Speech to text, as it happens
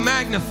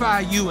magnify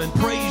you and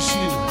praise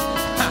you.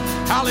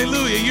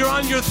 Hallelujah. You're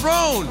on your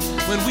throne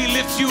when we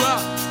lift you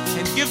up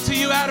and give to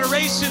you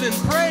adoration and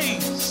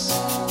praise.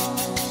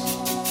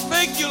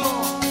 Thank you,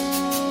 Lord.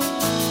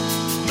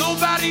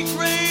 Nobody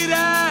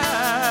greater.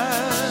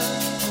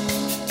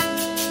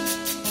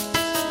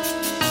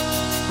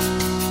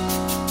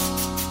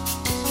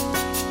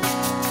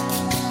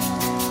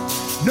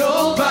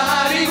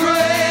 Nobody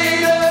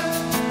greater,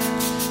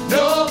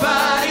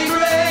 nobody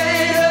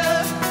greater,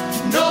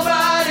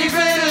 nobody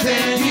greater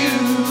than you.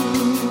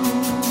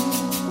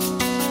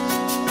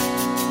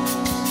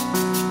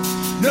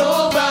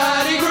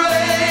 Nobody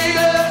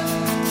greater,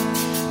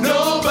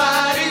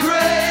 nobody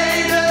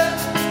greater,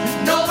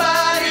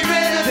 nobody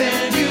greater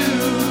than you.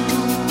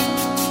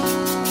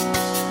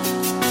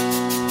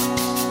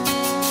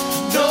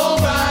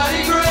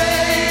 Nobody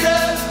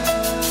greater,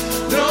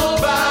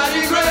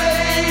 nobody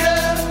greater.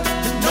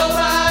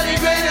 Nobody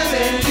greater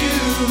than you.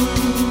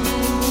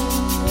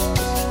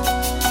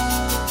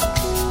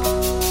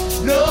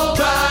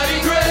 Nobody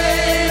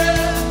greater,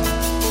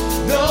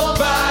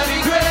 nobody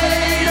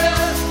greater,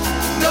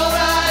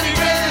 nobody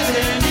greater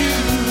than you.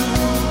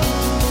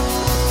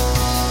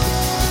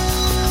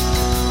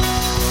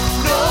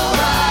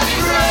 Nobody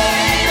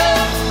greater,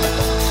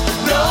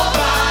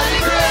 nobody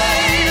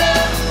greater,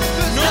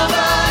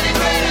 nobody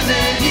greater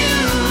than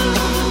you.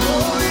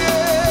 Oh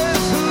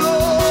yes,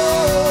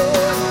 Lord.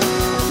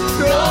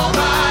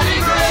 Nobody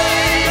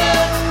greater,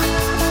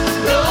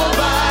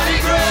 nobody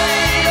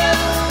greater,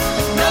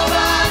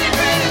 nobody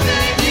greater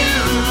than you.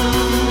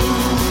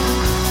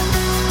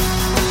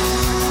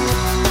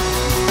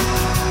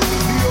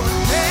 Your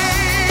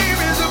name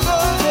is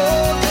above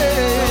all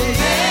names.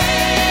 Your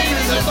name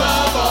is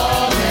above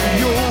all names.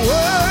 You're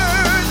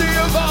worthy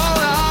of all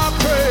our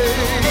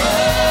praise.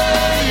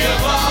 Worthy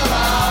of all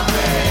our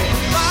praise.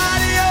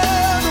 Mighty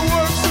are the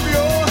works of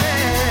your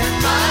hand.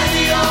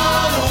 Mighty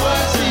are the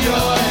works of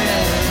your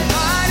hand.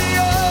 Mighty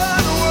are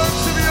the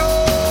works of your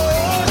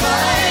hand.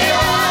 Mighty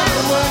are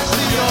the works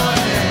of your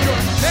hand. Your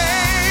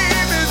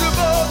name is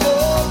above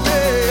all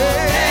names.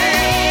 Your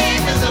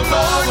name is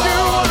above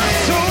all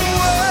names. So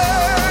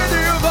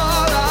worthy of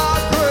all our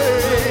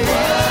praise.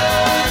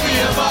 Worthy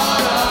of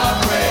all our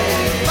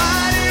praise.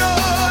 Mighty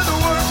are the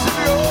works of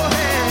your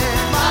hand.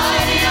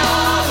 Mighty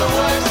are the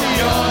works of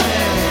your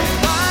hand.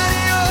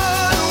 Mighty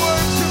are the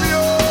works of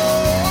your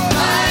hand.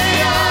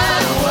 Mighty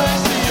are the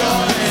works of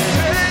your hand.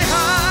 Say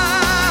hallelujah.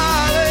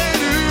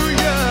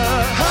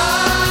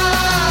 Hallelujah.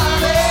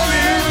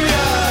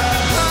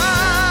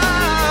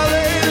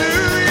 Hallelujah.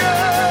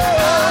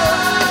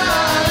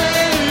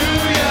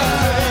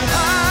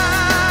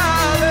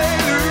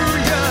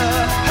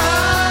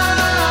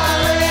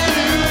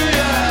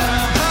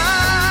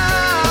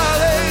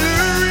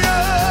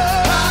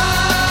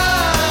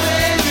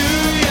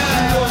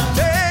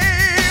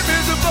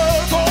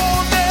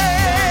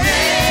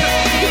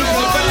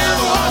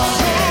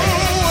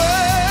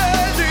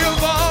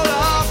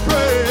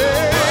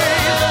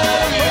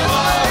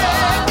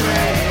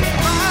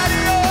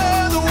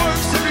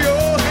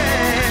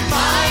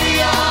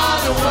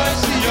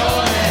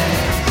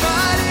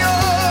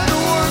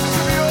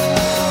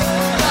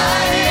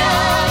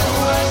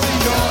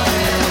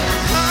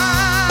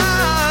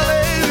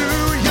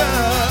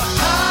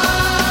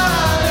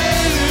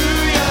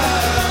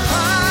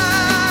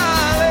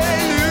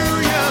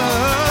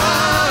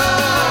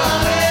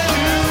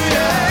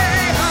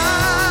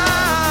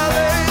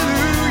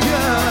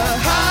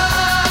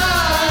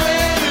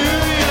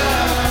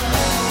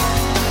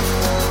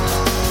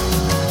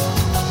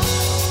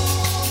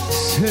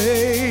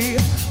 Say,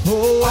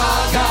 oh,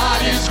 our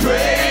God is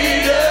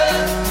greater,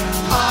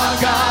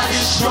 our God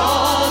is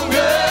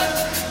stronger.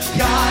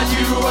 God,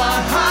 you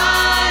are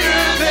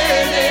higher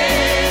than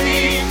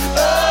any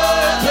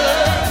other.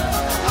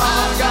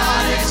 Our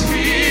God is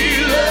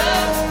healer,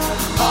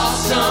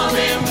 awesome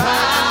in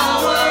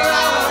power.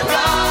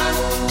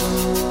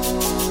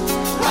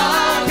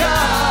 Our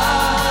God,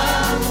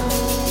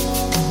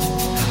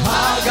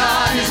 our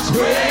God is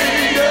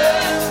greater,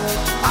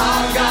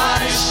 our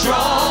God is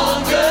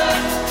stronger.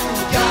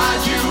 God,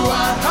 you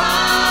are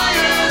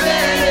higher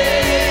than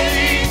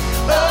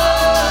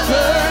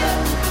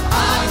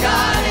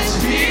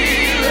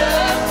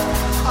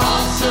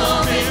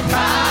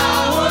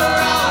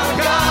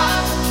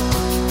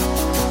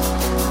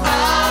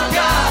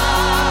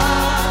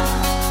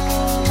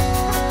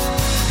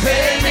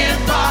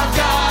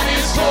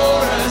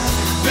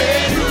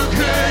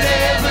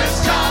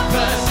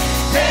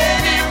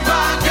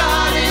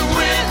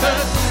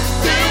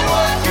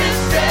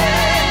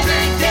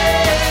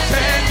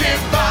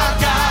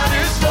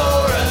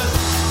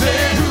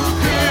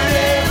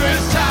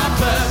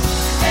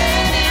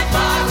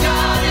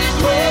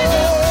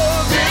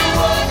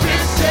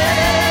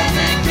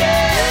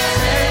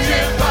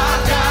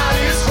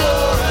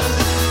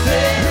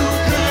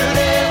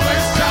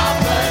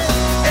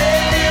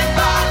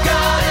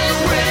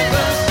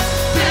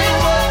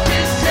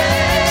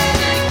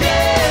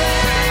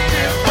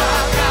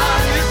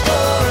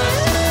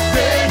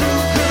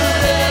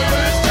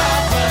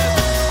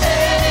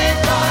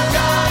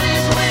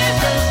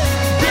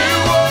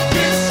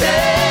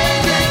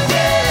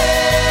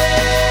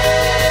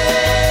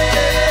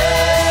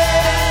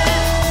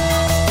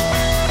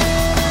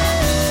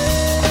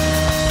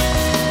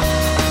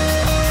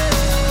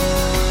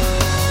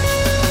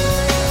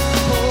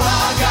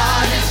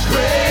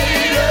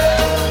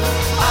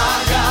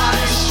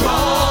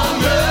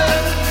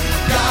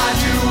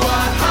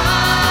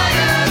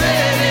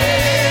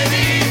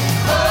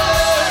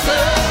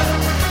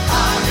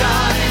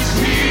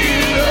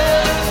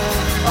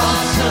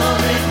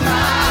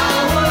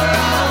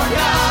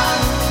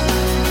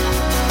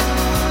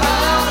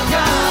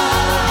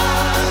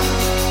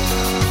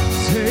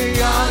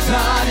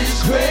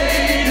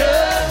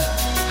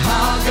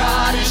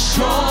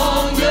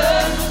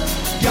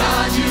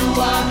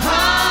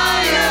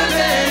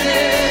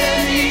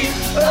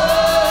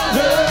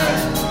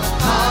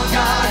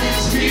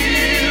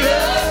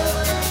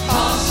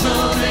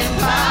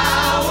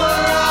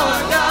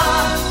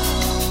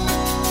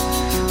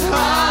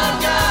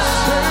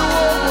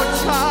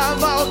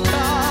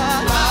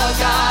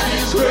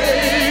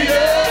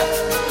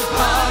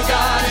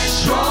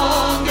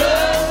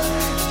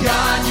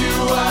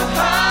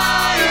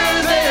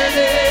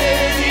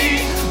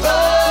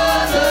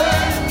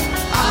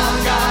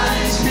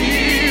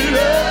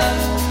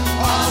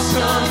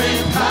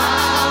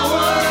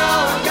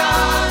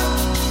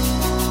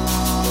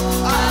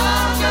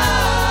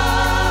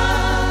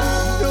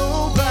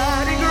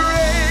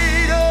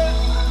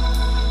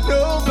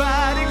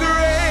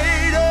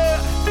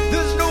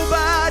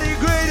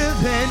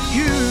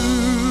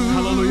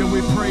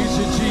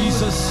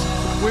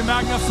We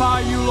magnify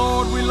you,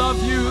 Lord. We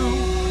love you.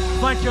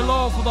 Thank you,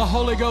 Lord, for the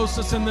Holy Ghost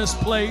that's in this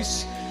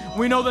place.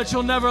 We know that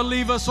you'll never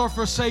leave us or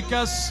forsake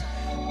us.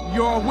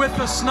 You're with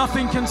us.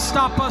 Nothing can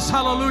stop us.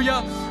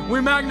 Hallelujah.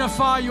 We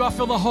magnify you. I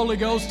feel the Holy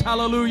Ghost.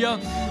 Hallelujah.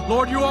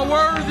 Lord, you are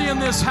worthy in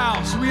this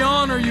house. We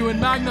honor you and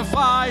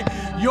magnify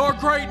your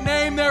great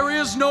name. There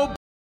is no